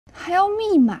还要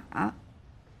密码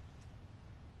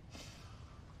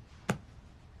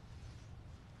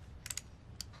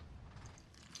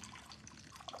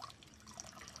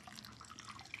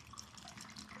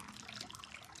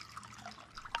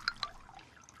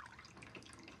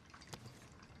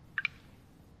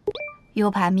？U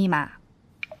盘密码。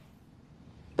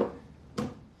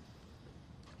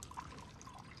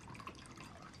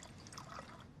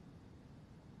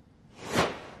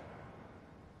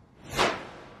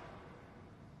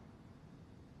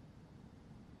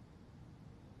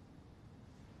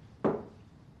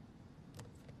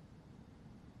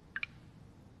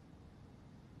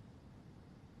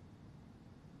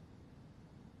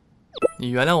你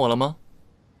原谅我了吗？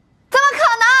怎么可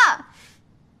能？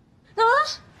怎么了？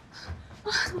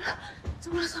啊，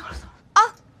怎么了？啊，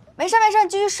没事，你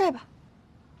继续睡吧。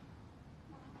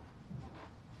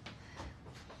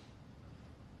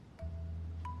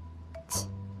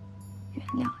原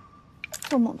谅，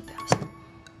做梦都不要想。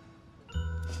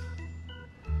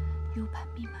U 盘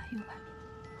密码，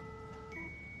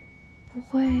不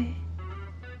会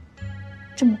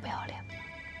这么不要脸吧？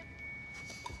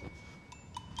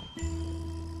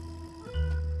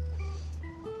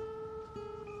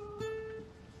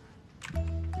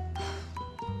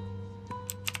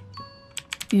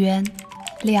原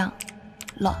谅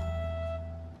了。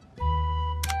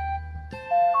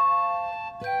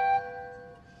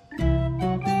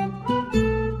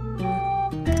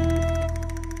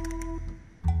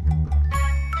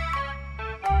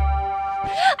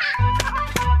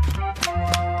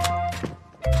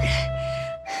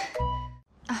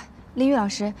林雨老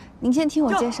师，您先听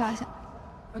我介绍一下。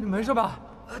你没事吧？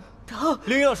疼。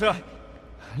林雨老师，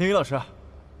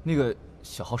那个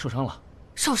小浩受伤了。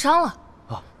受伤了？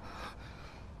啊？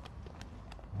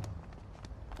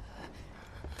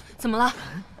怎么了？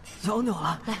脚扭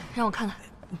了。来，让我看看。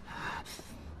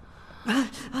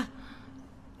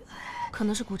可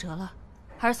能是骨折了，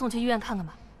还是送去医院看看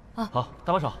吧。啊，好，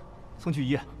搭把手，送去医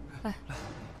院。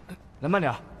来慢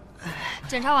点。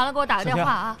检查完了给我打个电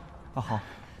话啊。啊，好。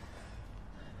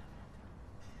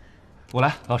我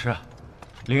来，老师，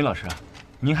林雨老师，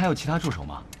您还有其他助手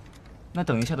吗？那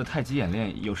等一下的太极演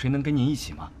练，有谁能跟您一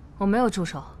起吗？我没有助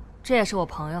手，这也是我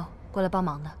朋友过来帮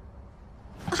忙的。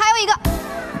还有一个，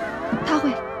他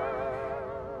会。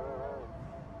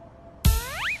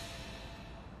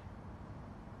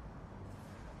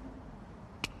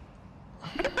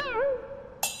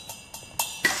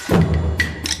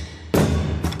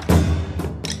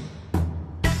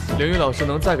凌雨老师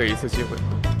能再给一次机会吗？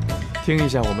听一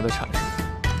下我们的阐释。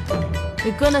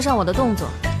你跟得上我的动作，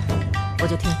我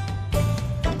就听。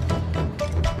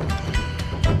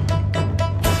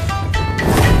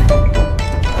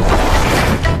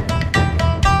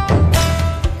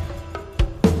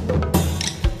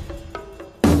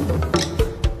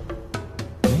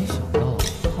没想到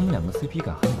他们两个 CP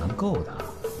感还蛮够的。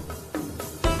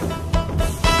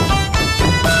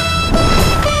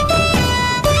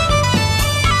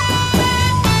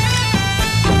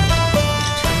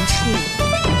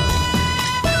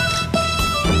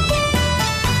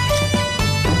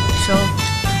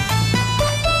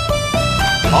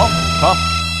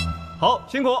好，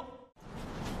辛苦。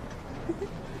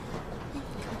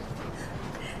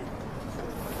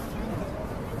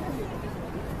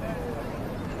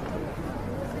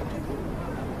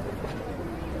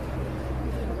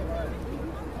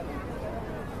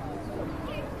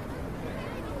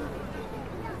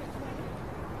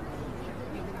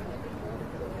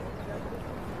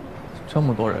这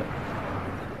么多人，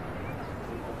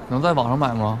能在网上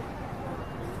买吗？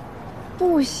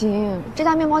不行，这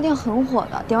家面包店很火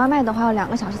的，点外卖的话要2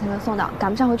个小时才能送到，赶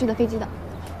不上回去的飞机的。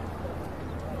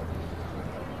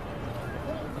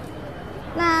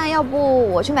那要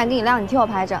不我去买个饮料，你替我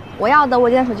拍着，我要的我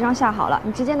已经在手机上下好了，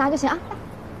你直接拿就行啊。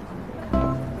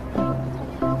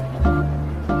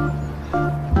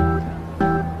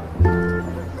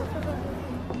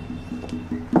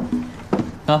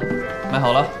啊，买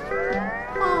好了。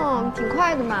哦，挺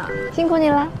快的嘛，辛苦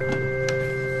你了。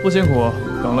不辛苦，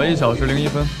等了1小时01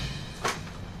分。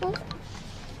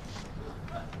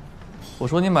我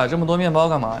说你买这么多面包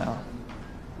干嘛呀？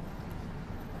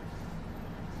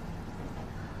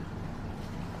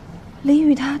林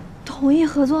雨他同意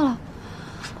合作了。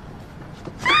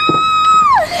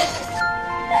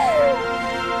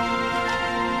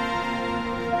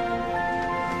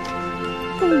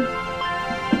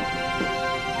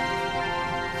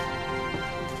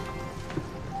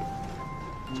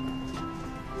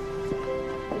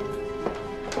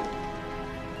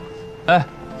哎，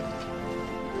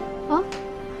啊，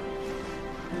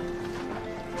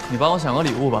你帮我想个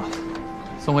礼物吧，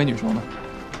送给女生的。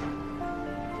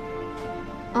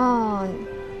哦，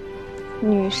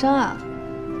女生啊，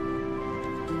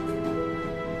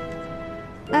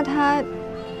那她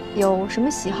有什么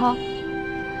喜好？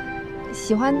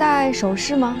喜欢戴首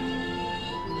饰吗？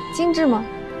精致吗？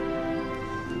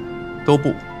都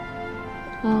不，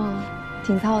嗯，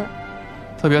挺糙的。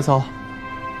特别糙，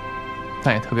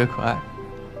但也特别可爱。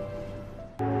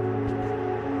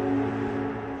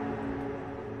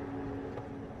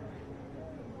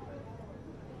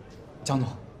江总，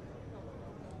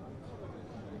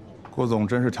郭总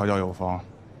真是调教有方，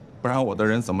不然我的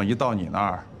人怎么一到你那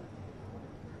儿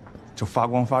就发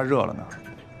光发热了呢？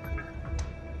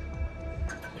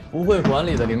不会管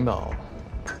理的领导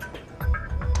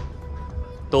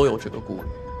都有这个顾虑。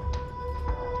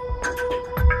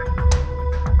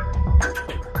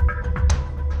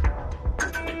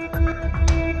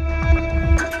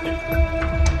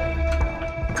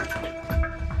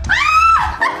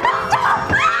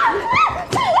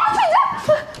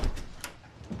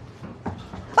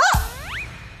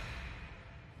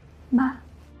妈，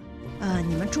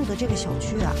你们住的这个小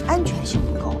区啊，安全性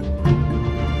不高。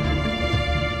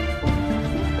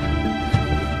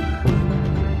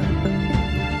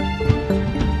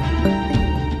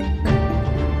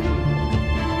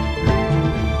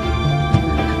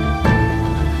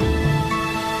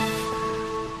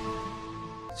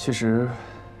其实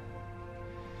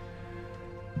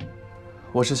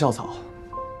我是校草。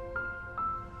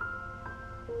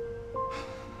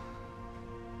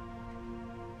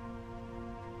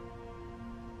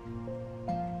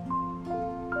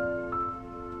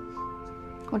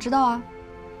我知道啊，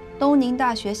东宁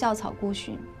大学校草顾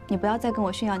寻，你不要再跟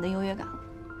我炫耀你的优越感了。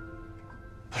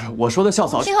不是我说的校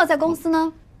草。幸好在公司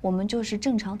呢，我们就是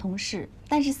正常同事，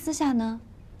但是私下呢，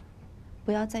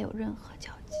不要再有任何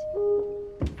交集。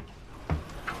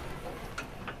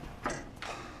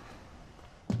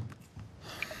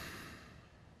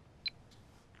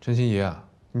陈心怡，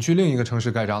你去另一个城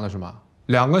市盖章了是吗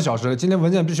？2个小时了，今天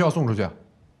文件必须要送出去。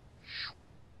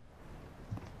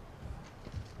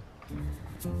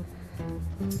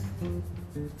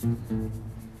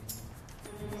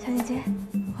小姐姐，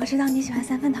我知道你喜欢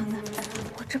3分糖的，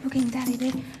我这不给你带了一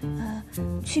杯，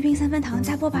去冰3分糖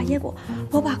加波霸椰果，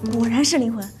波霸果然是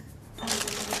灵魂。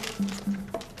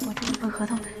我这份合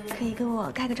同可以给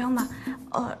我盖个章吗？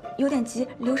有点急，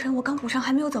流程我刚补上，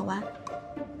还没有走完。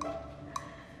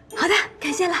好的，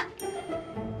感谢了。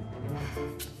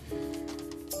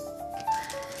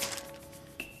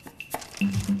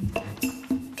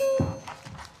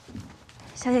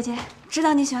小姐姐，知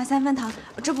道你喜欢3分糖，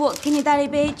我这不给你带了一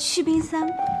杯去冰3。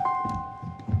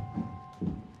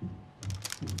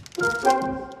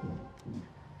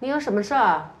你有什么事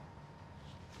儿？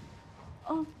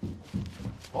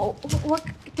我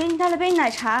给你带了杯奶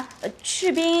茶，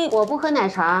去冰。我不喝奶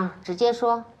茶，直接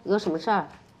说有什么事儿。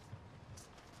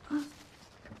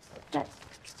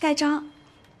盖章。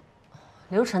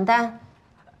流程单。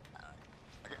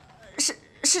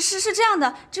是这样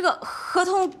的，这个合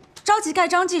同着急盖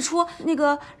章寄出，那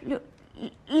个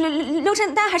流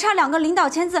程单还差2个领导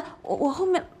签字，我后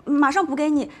面马上补给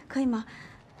你，可以吗？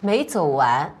没走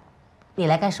完，你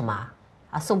来干什么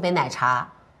啊？送杯奶茶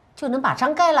就能把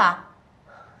章盖了？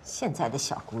现在的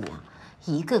小姑娘，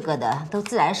一个个的都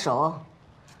自来熟，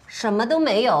什么都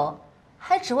没有，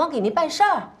还指望给你办事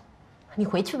儿？你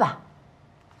回去吧。